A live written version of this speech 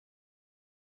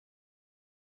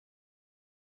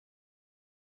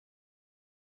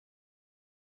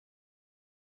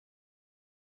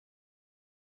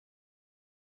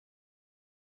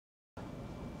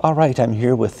All right, I'm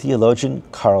here with theologian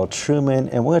Carl Trueman,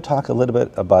 and we're going to talk a little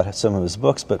bit about some of his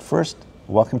books. But first,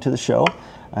 welcome to the show.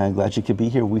 I'm glad you could be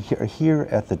here. We are here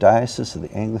at the Diocese of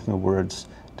the Anglican Words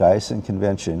Diocesan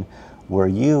Convention, where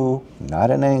you, not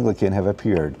an Anglican, have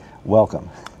appeared. Welcome.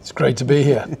 It's great to be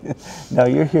here. Now,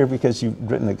 you're here because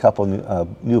you've written a couple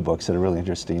new books that are really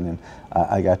interesting, and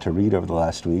I got to read over the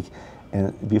last week, and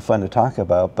it'd be fun to talk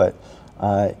about. But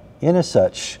in as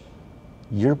such,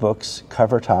 your books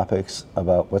cover topics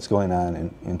about what's going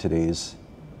on in today's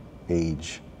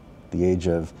age, the age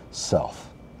of self,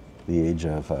 the age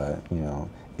of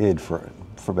id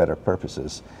for better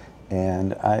purposes,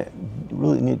 and I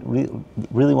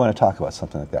really want to talk about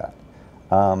something like that.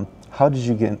 How did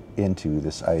you get into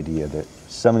this idea that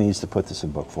somebody needs to put this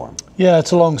in book form? Yeah,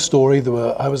 it's a long story.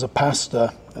 I was a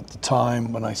pastor at the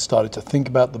time when I started to think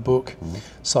about the book,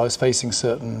 so I was facing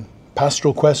certain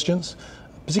pastoral questions,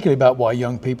 particularly about why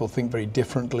young people think very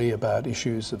differently about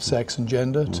issues of sex and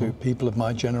gender to people of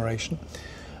my generation.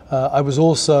 I was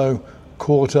also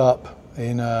caught up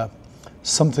in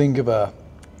something of a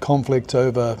conflict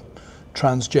over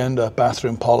transgender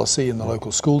bathroom policy in the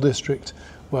local school district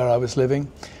where I was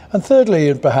living. And thirdly,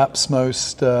 and perhaps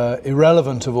most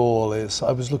irrelevant of all, is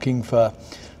I was looking for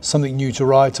something new to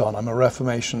write on. I'm a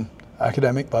Reformation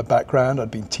academic by background.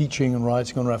 I'd been teaching and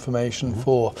writing on Reformation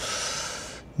for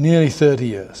nearly 30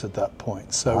 years at that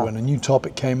point. So when a new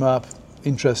topic came up,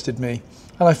 interested me,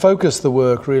 and I focused the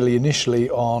work really initially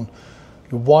on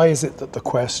why is it that the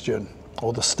question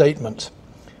or the statement,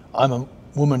 I'm a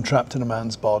woman trapped in a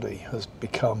man's body, has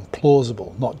become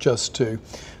plausible, not just to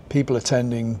people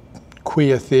attending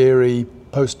queer theory,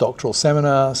 postdoctoral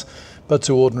seminars, but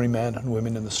to ordinary men and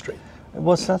women in the street.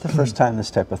 Well, it's not the first time this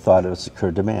type of thought has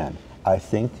occurred to man. I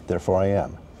think, therefore I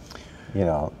am. You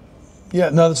know. Yeah,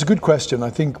 no, that's a good question. I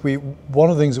think one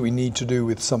of the things that we need to do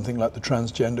with something like the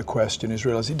transgender question is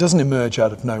realize it doesn't emerge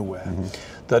out of nowhere,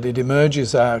 that it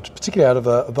emerges out, particularly out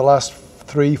of the last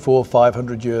 300, 400,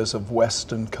 500 years of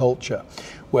Western culture,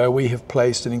 where we have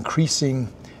placed an increasing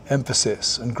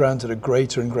emphasis and granted a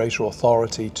greater and greater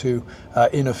authority to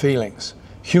inner feelings.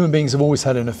 Human beings have always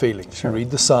had inner feelings. Sure. You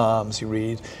read the Psalms, you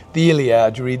read the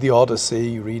Iliad, you read the Odyssey,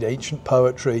 you read ancient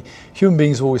poetry. Human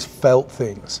beings have always felt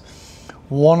things.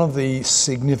 One of the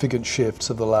significant shifts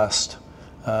of the last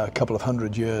couple of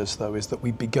hundred years, though, is that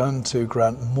we've begun to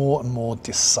grant more and more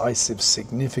decisive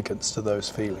significance to those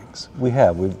feelings.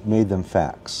 We've made them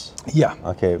facts. Yeah.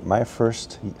 Okay, my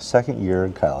second year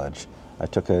in college, I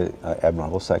took an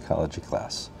abnormal psychology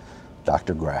class,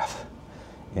 Dr. Graff.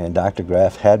 And Dr.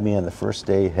 Graff had me on the first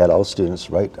day, had all students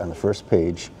write on the first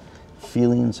page,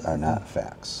 feelings are not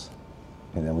facts.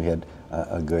 And then we had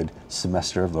a good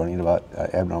semester of learning about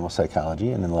abnormal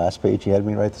psychology, and then the last page he had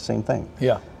me write the same thing.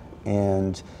 Yeah.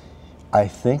 And I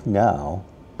think now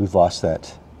we've lost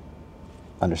that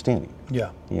understanding. Yeah.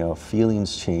 You know,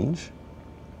 feelings change,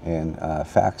 and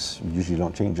facts usually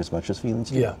don't change as much as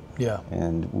feelings do. Yeah, yeah.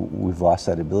 And we've lost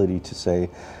that ability to say,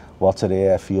 well,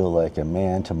 today I feel like a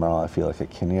man, tomorrow I feel like a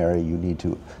canary. You need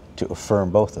to affirm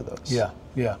both of those. Yeah,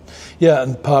 yeah. Yeah,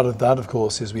 and part of that, of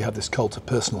course, is we have this cult of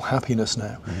personal happiness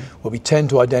now, where we tend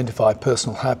to identify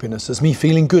personal happiness as me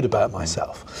feeling good about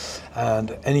myself.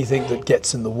 And anything that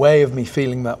gets in the way of me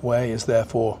feeling that way is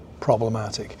therefore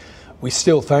problematic. We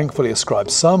still thankfully ascribe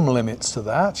some limits to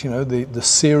that. You know, the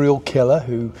serial killer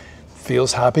who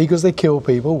feels happy because they kill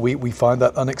people, we find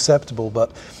that unacceptable.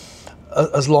 But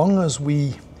as long as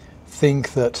we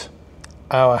think that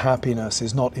our happiness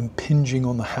is not impinging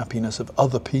on the happiness of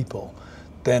other people,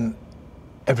 then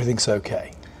everything's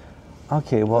okay.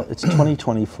 Okay, well, it's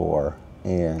 2024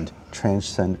 and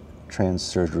trans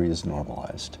surgery is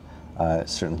normalized.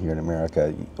 Certainly here in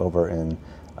America. Over in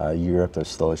Europe, they're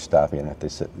slowly stopping it. They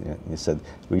said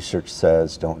research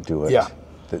says don't do it. Yeah.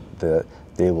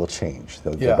 They will change.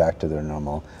 They'll Yeah. go back to their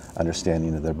normal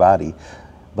understanding of their body.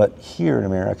 But here in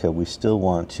America, we still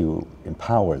want to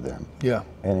empower them. Yeah.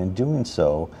 And in doing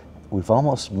so, we've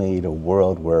almost made a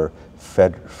world where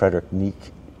Friedrich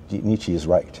Nietzsche is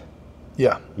right.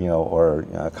 Yeah. You know, or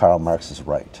Karl Marx is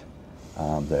right.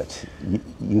 That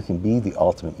you can be the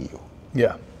ultimate you.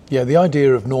 Yeah. Yeah, the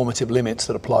idea of normative limits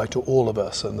that apply to all of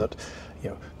us and that, you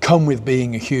know, come with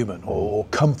being a human or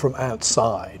come from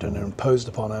outside and are imposed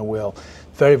upon our will,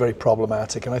 very, very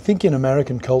problematic. And I think in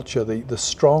American culture, the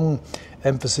strong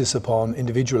emphasis upon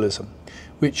individualism,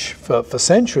 which for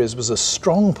centuries was a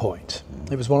strong point.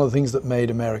 It was one of the things that made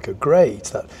America great,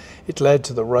 that it led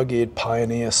to the rugged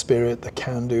pioneer spirit, the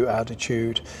can-do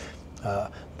attitude,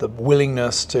 the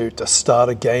willingness to start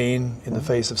again in the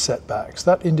face of setbacks.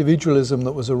 That individualism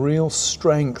that was a real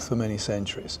strength for many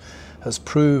centuries has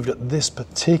proved at this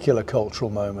particular cultural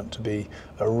moment to be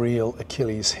a real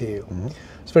Achilles heel.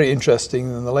 It's very interesting.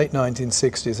 In the late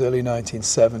 1960s, early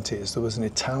 1970s, there was an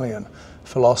Italian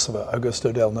philosopher,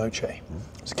 Augusto Del Noce. He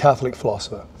was a Catholic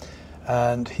philosopher.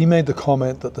 And he made the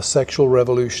comment that the sexual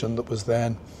revolution that was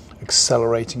then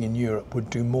accelerating in Europe would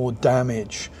do more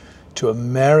damage to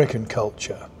American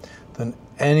culture than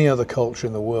any other culture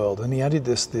in the world. And he added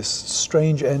this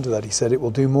strange end to that. He said it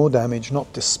will do more damage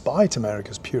not despite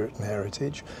America's Puritan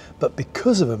heritage, but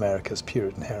because of America's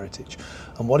Puritan heritage.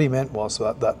 And what he meant was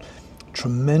that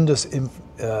tremendous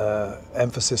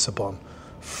emphasis upon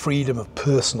freedom of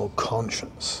personal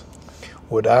conscience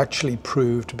would actually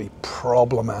prove to be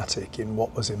problematic in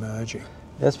what was emerging.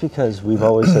 That's because we've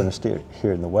always understood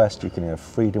here in the West, you can have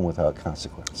freedom without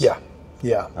consequence. Yeah.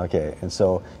 Yeah. Okay, and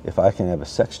so if I can have a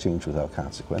sex change without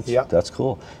consequence, yeah. that's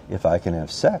cool. If I can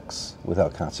have sex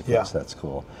without consequence, yeah. that's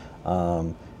cool.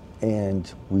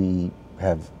 And we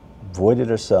have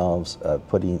voided ourselves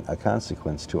putting a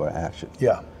consequence to our action.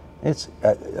 Yeah. It's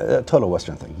a total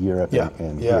Western thing, Europe yeah.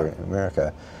 and yeah. here in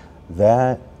America.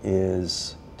 That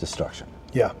is destruction.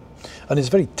 Yeah. And it's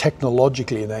very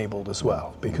technologically enabled as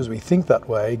well, because we think that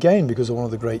way, again, because of one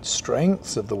of the great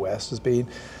strengths of the West has been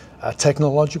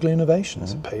technological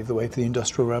innovations. It paved the way for the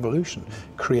Industrial Revolution,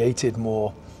 created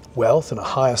more wealth and a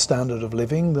higher standard of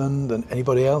living than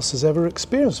anybody else has ever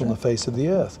experienced on the face of the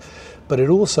earth. But it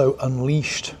also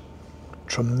unleashed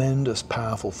tremendous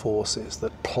powerful forces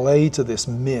that play to this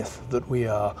myth that we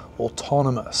are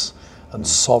autonomous and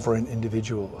sovereign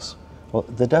individuals. Well,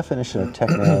 the definition of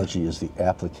technology is the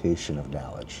application of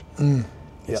knowledge.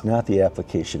 It's not the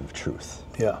application of truth.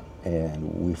 Yeah.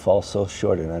 And we fall so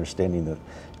short in understanding that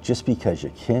just because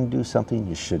you can do something,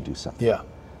 you should do something. Yeah.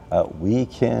 We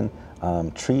can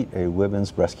treat a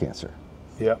women's breast cancer.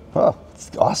 Yeah. Oh, it's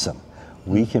awesome.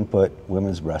 We can put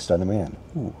women's breast on a man.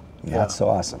 Ooh, that's so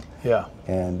awesome. Yeah.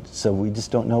 And so we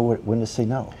just don't know when to say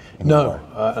no anymore.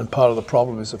 No. And part of the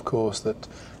problem is, of course, that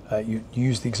you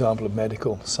use the example of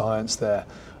medical science there.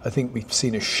 I think we've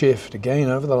seen a shift again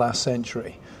over the last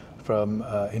century from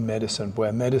in medicine,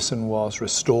 where medicine was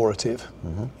restorative.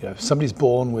 You know, if somebody's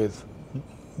born with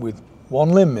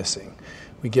one limb missing,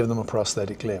 we give them a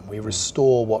prosthetic limb. We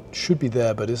restore what should be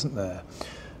there but isn't there.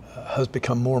 Has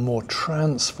become more and more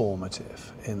transformative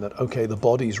in that, okay, the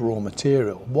body's raw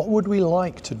material. What would we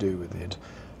like to do with it?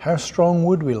 How strong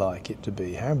would we like it to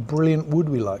be? How brilliant would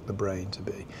we like the brain to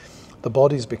be? The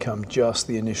body's become just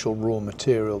the initial raw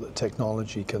material that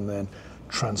technology can then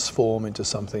transform into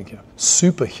something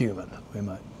superhuman, we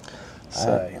might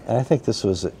say. And I think this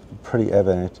was pretty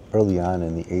evident early on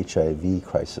in the HIV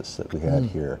crisis that we had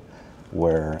here,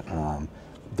 where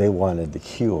they wanted the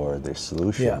cure, the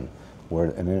solution, where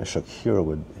an initial cure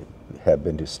would have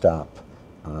been to stop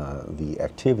the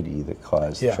activity that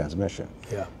caused transmission.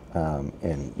 Yeah.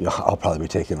 And I'll probably be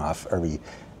taken off every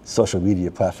social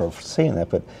media platform for saying that,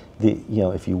 but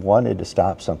if you wanted to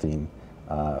stop something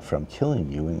from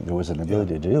killing you, and there was an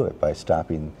ability to do it by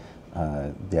stopping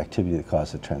the activity that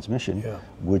caused the transmission,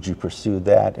 would you pursue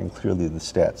that? And clearly the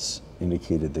stats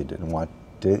indicated they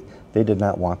did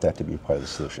not want that to be part of the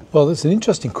solution. Well, that's an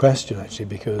interesting question, actually,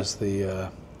 because the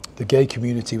gay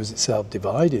community was itself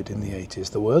divided in the 80s.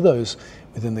 There were those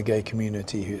within the gay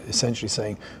community who essentially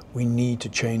saying, we need to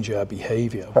change our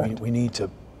behavior. We need to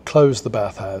close the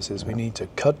bathhouses. We need to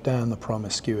cut down the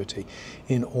promiscuity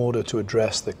in order to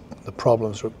address the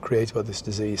problems created by this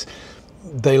disease.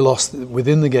 They lost,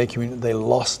 within the gay community, they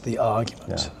lost the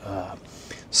argument.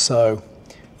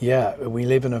 We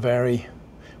live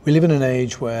in an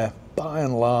age where, by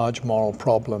and large, moral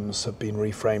problems have been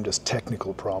reframed as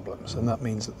technical problems, and that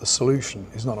means that the solution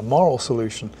is not a moral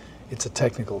solution, it's a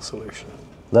technical solution.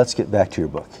 Let's get back to your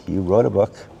book. You wrote a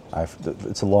book.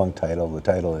 It's a long title. The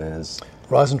title is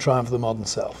Rise and Triumph of the Modern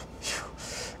Self.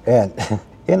 And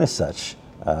in as such,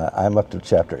 I'm up to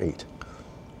chapter 8.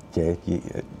 Okay,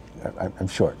 I'm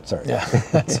short, sorry. Yeah,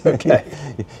 that's okay.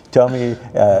 Tell me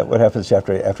what happens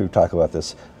chapter 8 after we talk about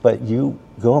this. But you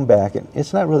going back, and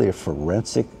it's not really a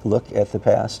forensic look at the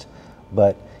past,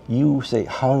 but you say,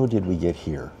 how did we get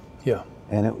here? Yeah.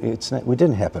 And it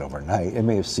didn't happen overnight. It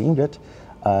may have seemed it.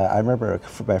 I remember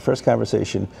my first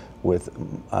conversation with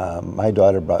my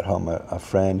daughter brought home a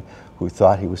friend who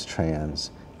thought he was trans,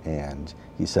 and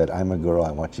he said, I'm a girl,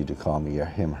 I want you to call me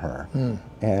him, her.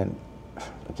 And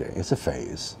okay, it's a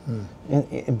phase.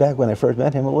 And back when I first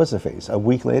met him, it was a phase. A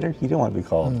week later, he didn't want to be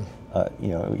called,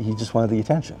 he just wanted the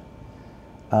attention.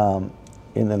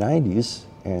 In the 90s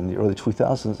and the early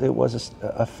 2000s, it was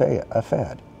a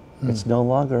fad. It's no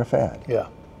longer a fad. Yeah.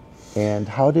 And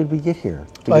how did we get here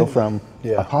to go from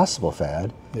a possible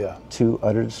fad to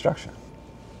utter destruction?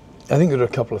 I think there are a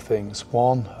couple of things.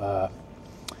 One,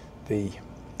 the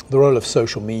role of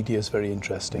social media is very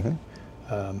interesting,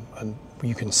 and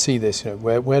you can see this. You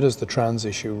know, where does the trans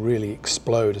issue really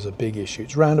explode as a big issue?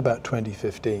 It's around about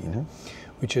 2015,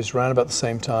 which is around about the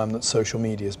same time that social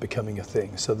media is becoming a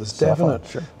thing. So there's definite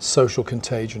social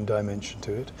contagion dimension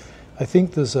to it. I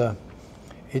think there's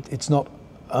it's not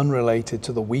unrelated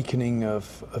to the weakening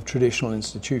of traditional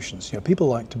institutions. You know, people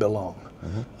like to belong,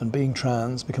 and being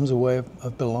trans becomes a way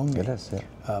of belonging. It is,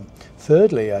 yeah.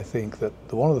 Thirdly, I think that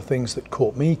one of the things that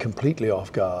caught me completely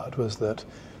off guard was that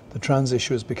the trans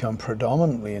issue has become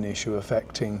predominantly an issue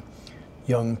affecting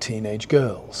young teenage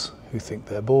girls who think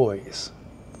they're boys.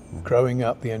 Growing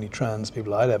up, the only trans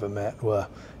people I'd ever met were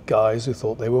guys who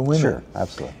thought they were women. Sure,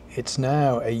 absolutely. It's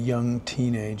now a young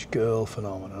teenage girl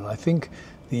phenomenon. I think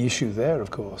the issue there,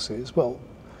 of course, is, well,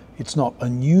 it's not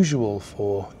unusual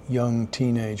for young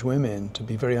teenage women to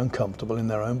be very uncomfortable in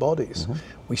their own bodies.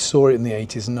 We saw it in the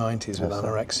 80s and 90s with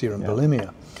anorexia and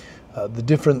bulimia. The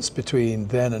difference between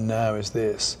then and now is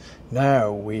this.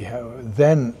 Now we have,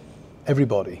 then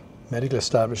everybody, medical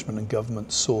establishment and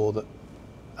government, saw that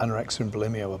anorexia and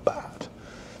bulimia were bad.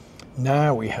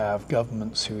 Now we have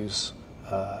governments whose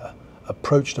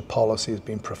approach to policy has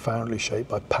been profoundly shaped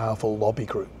by powerful lobby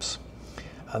groups.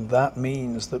 And that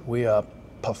means that we are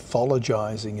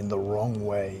pathologizing in the wrong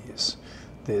ways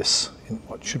this, in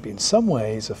what should be in some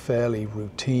ways a fairly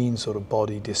routine sort of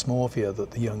body dysmorphia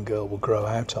that the young girl will grow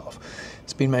out of.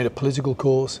 It's been made a political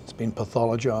cause, it's been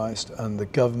pathologized, and the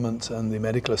government and the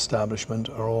medical establishment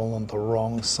are all on the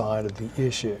wrong side of the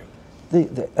issue. I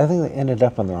think they ended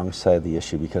up on the wrong side of the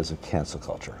issue because of cancel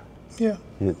culture. Yeah.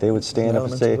 They would stand up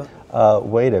and say,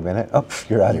 wait a minute, oh,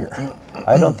 you're out of here.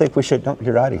 I don't think we should, no,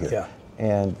 you're out of here. Yeah.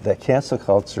 And that cancel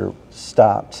culture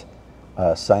stopped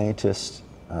scientists,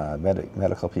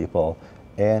 medical people,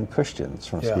 and Christians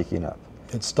from speaking up.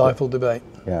 It stifled debate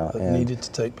that and, needed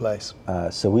to take place.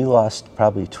 So we lost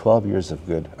probably 12 years of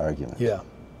good argument. Yeah.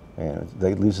 And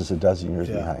that leaves us a dozen years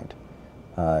behind.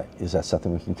 Is that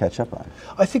something we can catch up on?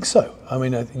 I think so. I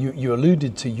mean, you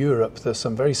alluded to Europe. There's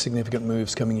some very significant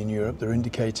moves coming in Europe. They're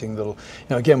indicating that,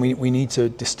 again, we need to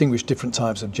distinguish different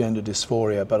types of gender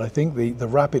dysphoria, but I think the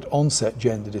rapid onset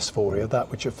gender dysphoria,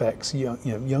 that which affects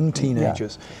young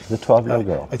teenagers. The 12-year-old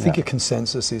girl. I think a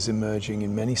consensus is emerging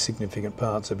in many significant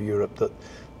parts of Europe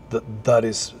that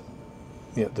is,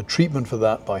 the treatment for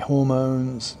that by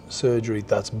hormones, surgery,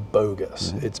 that's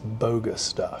bogus. It's bogus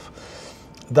stuff.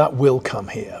 That will come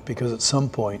here because at some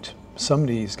point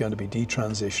somebody is going to be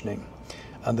detransitioning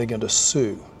and they're going to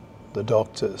sue the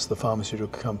doctors, the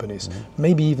pharmaceutical companies,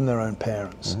 maybe even their own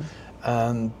parents.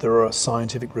 And there are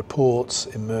scientific reports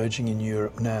emerging in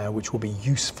Europe now which will be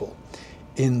useful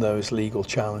in those legal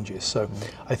challenges. So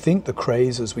I think the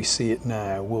craze as we see it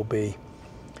now will be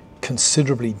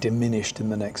considerably diminished in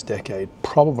the next decade,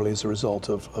 probably as a result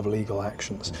of legal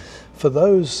actions. For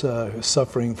those who are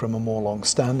suffering from a more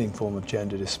long-standing form of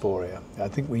gender dysphoria, I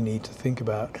think we need to think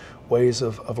about ways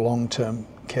of long-term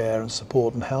care and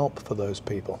support and help for those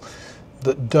people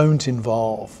that don't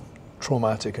involve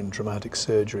traumatic and dramatic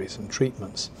surgeries and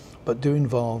treatments, but do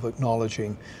involve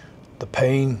acknowledging the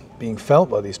pain being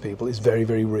felt by these people is very,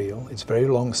 very real. It's very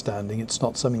long-standing. It's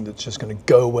not something that's just going to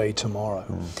go away tomorrow.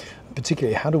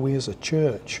 Particularly, how do we as a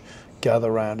church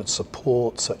gather around and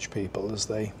support such people as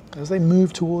they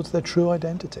move towards their true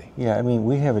identity? Yeah, I mean,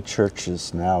 we have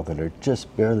churches now that are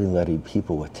just barely letting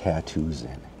people with tattoos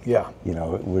in. Yeah.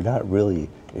 We're not really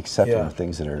accepting the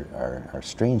things that are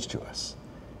strange to us.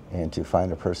 And to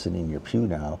find a person in your pew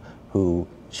now who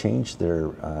changed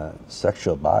their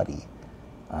sexual body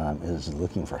is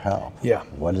looking for help. Yeah.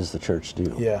 What does the church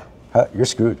do? Yeah. You're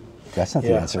screwed. That's not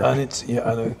the answer. And it's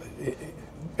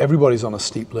everybody's on a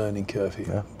steep learning curve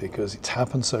here because it's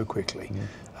happened so quickly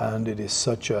and it is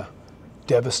such a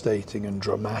devastating and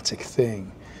dramatic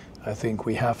thing. I think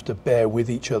we have to bear with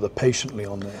each other patiently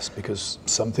on this because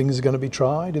some things are going to be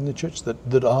tried in the church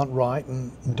that aren't right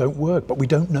and don't work, but we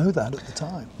don't know that at the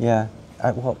time. Yeah,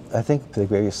 I think the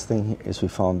greatest thing is we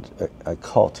found a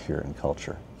cult here in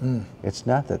culture. It's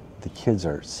not that the kids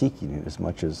are seeking it as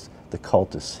much as the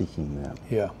cult is seeking them.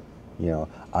 Yeah.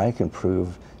 I can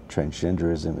prove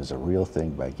transgenderism is a real thing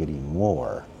by getting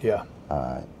more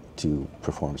to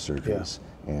perform surgeries.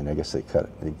 And I guess they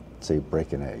say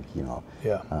break an egg,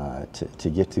 to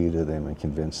get to them and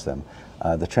convince them.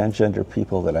 The transgender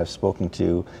people that I've spoken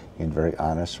to in very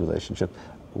honest relationship,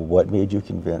 what made you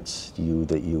convince you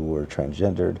that you were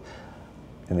transgendered?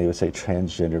 And they would say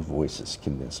transgender voices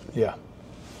convinced me. Yeah.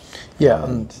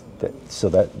 Yeah. So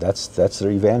that's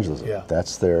their evangelism. Yeah.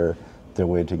 That's their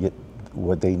way to get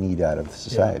what they need out of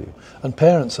society. Yeah. And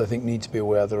parents, I think, need to be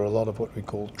aware there are a lot of what we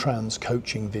call trans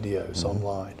coaching videos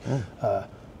online,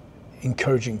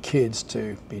 encouraging kids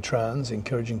to be trans,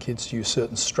 encouraging kids to use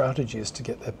certain strategies to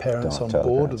get their parents on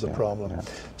board with the problem. Yeah.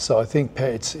 So I think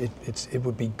it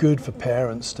would be good for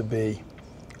parents to be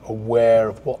aware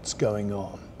of what's going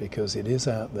on, because it is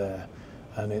out there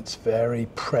and it's very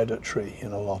predatory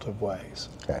in a lot of ways.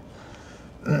 Okay.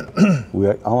 We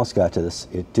almost got to this.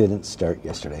 It didn't start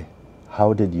yesterday.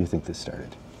 How did you think this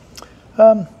started?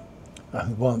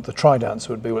 Well, the tried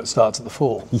answer would be, well, it starts at the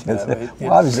fall. Yes.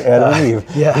 Well, obviously, Adam and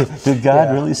Eve. Yeah. Did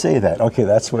God really say that? Okay,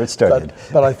 that's where it started.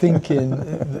 But I think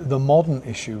the modern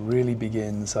issue really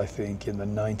begins, I think, in the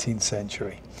 19th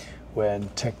century, when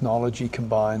technology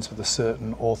combines with a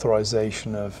certain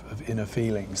authorization of inner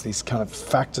feelings. These kind of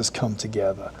factors come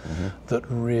together that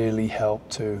really help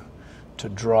to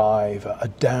drive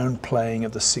a downplaying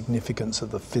of the significance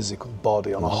of the physical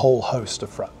body on a whole host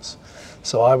of fronts.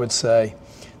 So I would say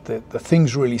that the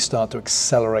things really start to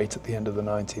accelerate at the end of the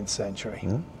 19th century.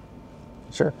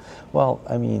 Sure. Well,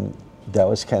 I mean, that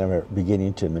was kind of a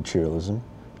beginning to materialism.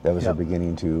 That was a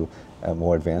beginning to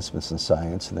more advancements in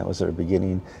science, and that was our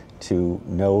beginning to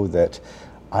know that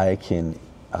I can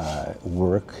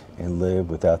work and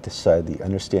live without the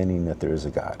understanding that there is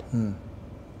a God.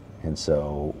 And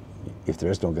so if there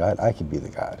is no God, I can be the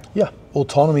God. Yeah,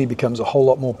 autonomy becomes a whole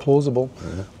lot more plausible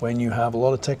when you have a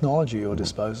lot of technology at your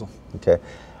disposal. Okay.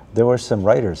 There were some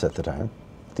writers at the time,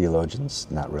 theologians,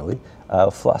 not really,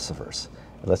 philosophers.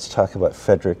 Let's talk about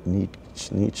Friedrich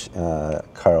Nietzsche,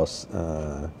 Karl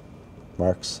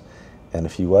Marx, and a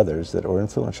few others that were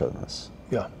influential in this.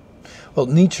 Yeah. Well,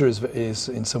 Nietzsche is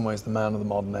in some ways the man of the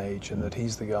modern age, and that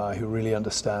he's the guy who really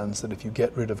understands that if you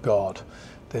get rid of God,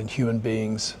 then human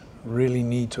beings really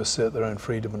need to assert their own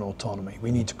freedom and autonomy. We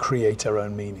need to create our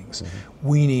own meanings.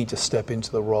 We need to step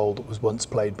into the role that was once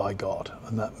played by God,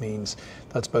 and that means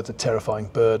that's both a terrifying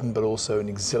burden but also an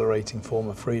exhilarating form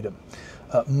of freedom.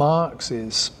 Marx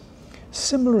is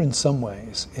similar in some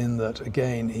ways in that,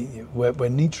 again, where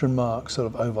Nietzsche and Marx sort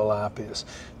of overlap is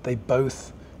they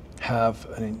both have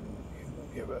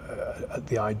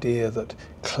the idea that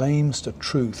claims to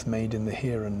truth made in the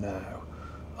here and now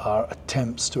are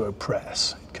attempts to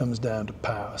oppress. It comes down to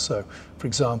power. So, for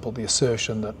example, the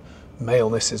assertion that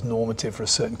maleness is normative for a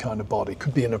certain kind of body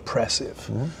could be an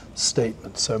oppressive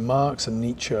statement. So Marx and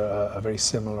Nietzsche are very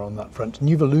similar on that front. And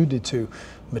you've alluded to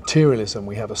materialism.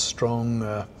 We have a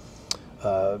strong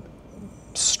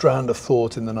strand of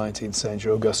thought in the 19th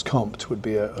century. Auguste Comte would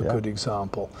be a good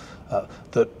example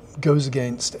that goes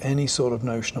against any sort of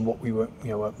notion of what we were,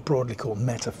 broadly call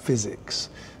metaphysics.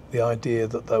 The idea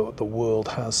that the world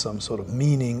has some sort of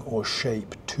meaning or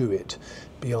shape to it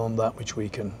beyond that which we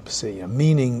can see.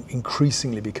 Meaning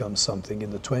increasingly becomes something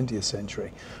in the 20th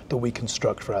century that we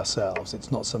construct for ourselves.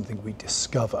 It's not something we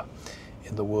discover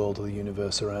in the world or the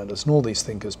universe around us. And all these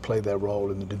thinkers play their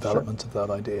role in the development of that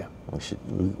idea.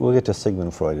 We'll get to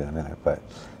Sigmund Freud in a minute, but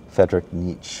Friedrich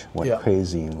Nietzsche went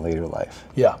crazy in later life.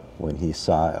 Yeah. When he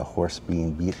saw a horse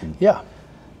being beaten. Yeah.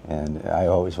 And I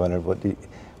always wondered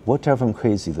what drove him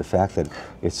crazy? The fact that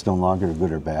it's no longer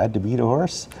good or bad to beat a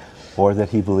horse, or that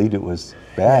he believed it was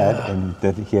bad and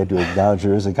that he had to acknowledge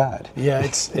there is a God? Yeah,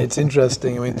 it's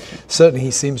interesting. I mean, certainly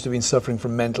he seems to have been suffering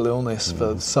from mental illness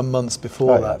for some months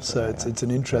before that, so it's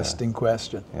an interesting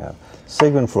question. Yeah,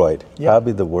 Sigmund Freud,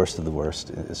 probably the worst of the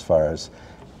worst as far as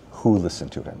who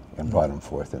listened to him and brought him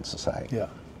forth in society. Yeah.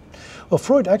 Well,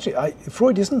 Freud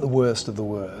Freud isn't the worst of the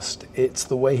worst. It's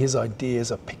the way his ideas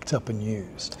are picked up and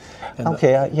used. And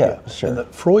sure. And that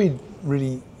Freud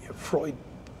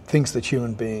thinks that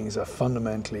human beings are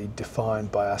fundamentally defined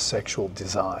by our sexual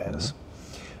desires.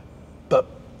 But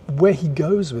where he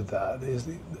goes with that is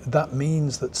that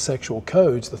means that sexual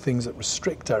codes, the things that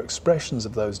restrict our expressions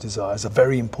of those desires, are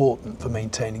very important for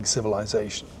maintaining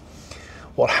civilization.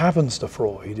 What happens to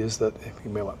Freud is that, if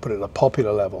you may put it at a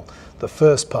popular level, the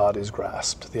first part is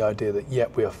grasped, the idea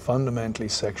that, we are fundamentally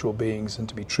sexual beings, and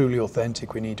to be truly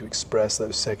authentic, we need to express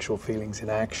those sexual feelings in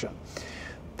action.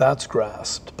 That's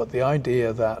grasped, but the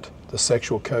idea that the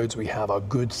sexual codes we have are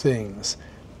good things,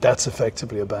 that's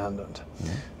effectively abandoned.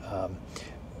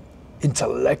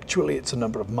 Intellectually, it's a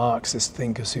number of Marxist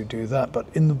thinkers who do that, but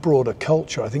in the broader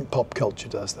culture, I think pop culture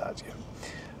does that.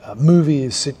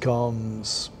 Movies,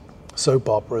 sitcoms, soap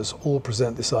operas all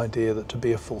present this idea that to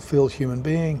be a fulfilled human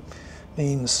being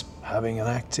means having an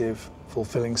active,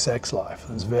 fulfilling sex life.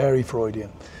 And it's very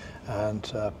Freudian and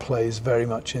plays very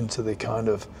much into the kind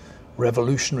of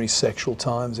revolutionary sexual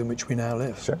times in which we now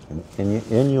live. Sure,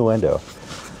 innuendo.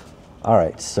 All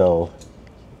right, so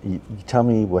you tell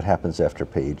me what happens after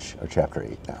page or chapter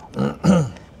 8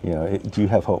 now. do you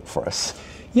have hope for us?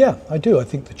 Yeah, I do. I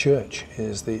think the church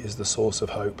is the source of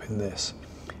hope in this.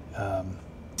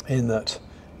 In that,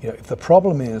 if the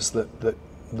problem is that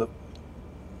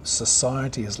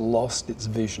society has lost its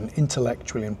vision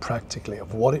intellectually and practically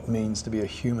of what it means to be a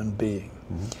human being,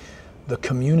 the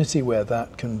community where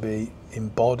that can be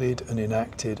embodied and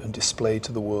enacted and displayed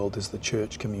to the world is the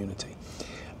church community.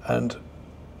 And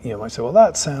you might say, well,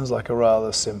 that sounds like a rather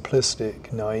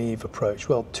simplistic, naive approach.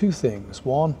 Well, two things.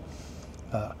 One,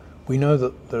 we know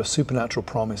that there are supernatural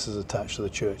promises attached to the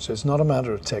church. So it's not a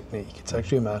matter of technique. It's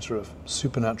actually a matter of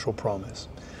supernatural promise.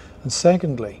 And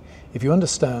secondly, if you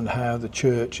understand how the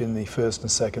church in the 1st and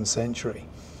 2nd century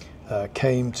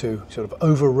came to sort of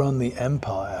overrun the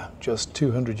empire just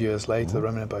 200 years later, the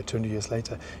Roman Empire 200 years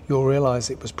later, you'll realize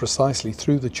it was precisely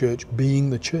through the church being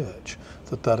the church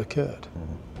that occurred.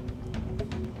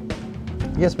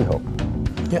 Yes, we hope.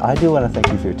 Yeah. I do want to thank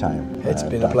you for your time. It's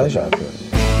been a pleasure.